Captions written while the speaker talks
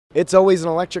It's always an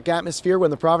electric atmosphere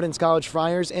when the Providence College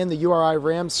Friars and the URI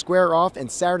Rams square off, and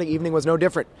Saturday evening was no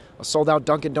different. A sold-out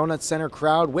Dunkin' Donuts Center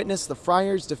crowd witnessed the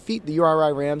Friars defeat the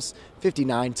URI Rams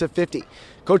 59-50.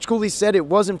 Coach Cooley said it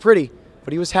wasn't pretty,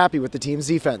 but he was happy with the team's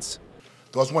defense.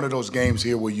 That was one of those games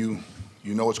here where you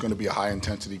know it's going to be a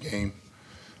high-intensity game.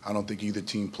 I don't think either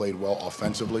team played well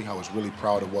offensively. I was really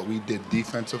proud of what we did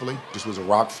defensively. This was a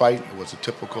rock fight. It was a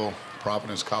typical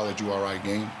Providence College URI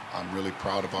game. I'm really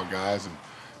proud of our guys, and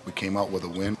we came out with a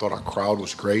win. Thought our crowd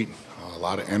was great, a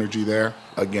lot of energy there.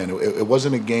 Again, it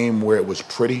wasn't a game where it was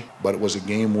pretty, but it was a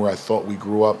game where I thought we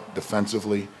grew up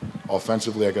defensively.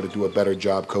 Offensively, I got to do a better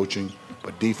job coaching,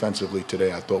 but defensively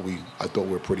today, I thought we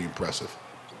were pretty impressive.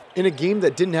 In a game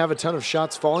that didn't have a ton of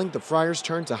shots falling, the Friars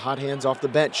turned to hot hands off the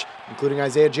bench, including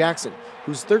Isaiah Jackson,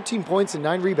 whose 13 points and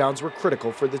 9 rebounds were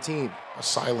critical for the team. A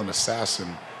silent assassin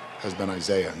has been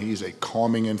Isaiah. He's a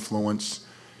calming influence.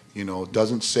 You know,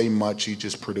 doesn't say much, he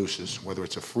just produces, whether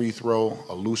it's a free throw,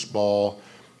 a loose ball,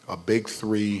 a big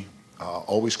three,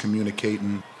 always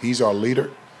communicating. He's our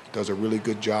leader, does a really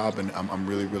good job, and I'm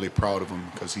really, really proud of him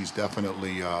because he's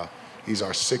definitely, he's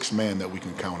our sixth man that we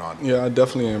can count on. Yeah, I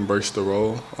definitely embraced the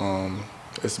role.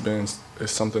 It's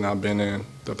something I've been in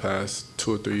the past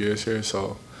 2 or 3 years here,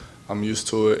 so I'm used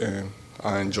to it and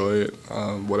I enjoy it.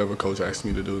 Whatever coach asks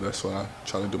me to do, that's what I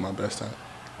try to do my best at.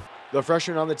 The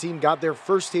freshmen on the team got their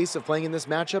first taste of playing in this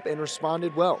matchup and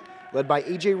responded well, led by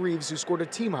AJ Reeves, who scored a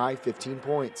team-high 15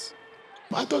 points.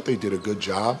 I thought they did a good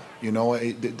job. You know,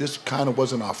 this kind of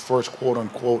wasn't our first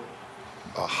quote-unquote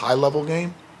high-level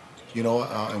game, you know,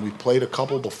 and we played a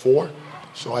couple before.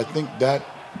 So I think that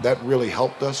really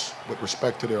helped us with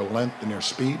respect to their length and their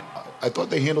speed. I thought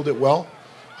they handled it well.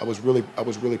 I was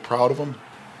really proud of them.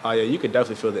 Yeah, you could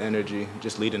definitely feel the energy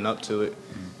just leading up to it.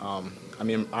 I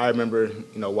mean, I remember,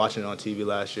 watching it on TV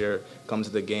last year, come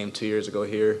to the game 2 years ago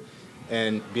here,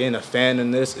 and being a fan in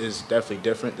this is definitely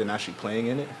different than actually playing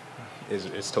in it.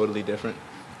 It's totally different,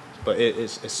 but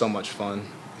it's so much fun.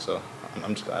 So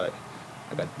I'm just glad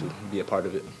I got to be a part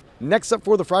of it. Next up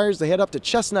for the Friars, they head up to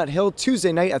Chestnut Hill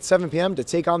Tuesday night at 7 p.m. to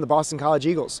take on the Boston College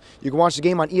Eagles. You can watch the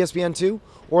game on ESPN2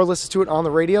 or listen to it on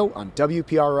the radio on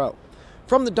WPRO.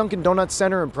 From the Dunkin' Donuts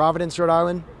Center in Providence, Rhode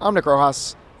Island, I'm Nick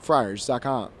Rojas,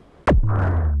 Friars.com.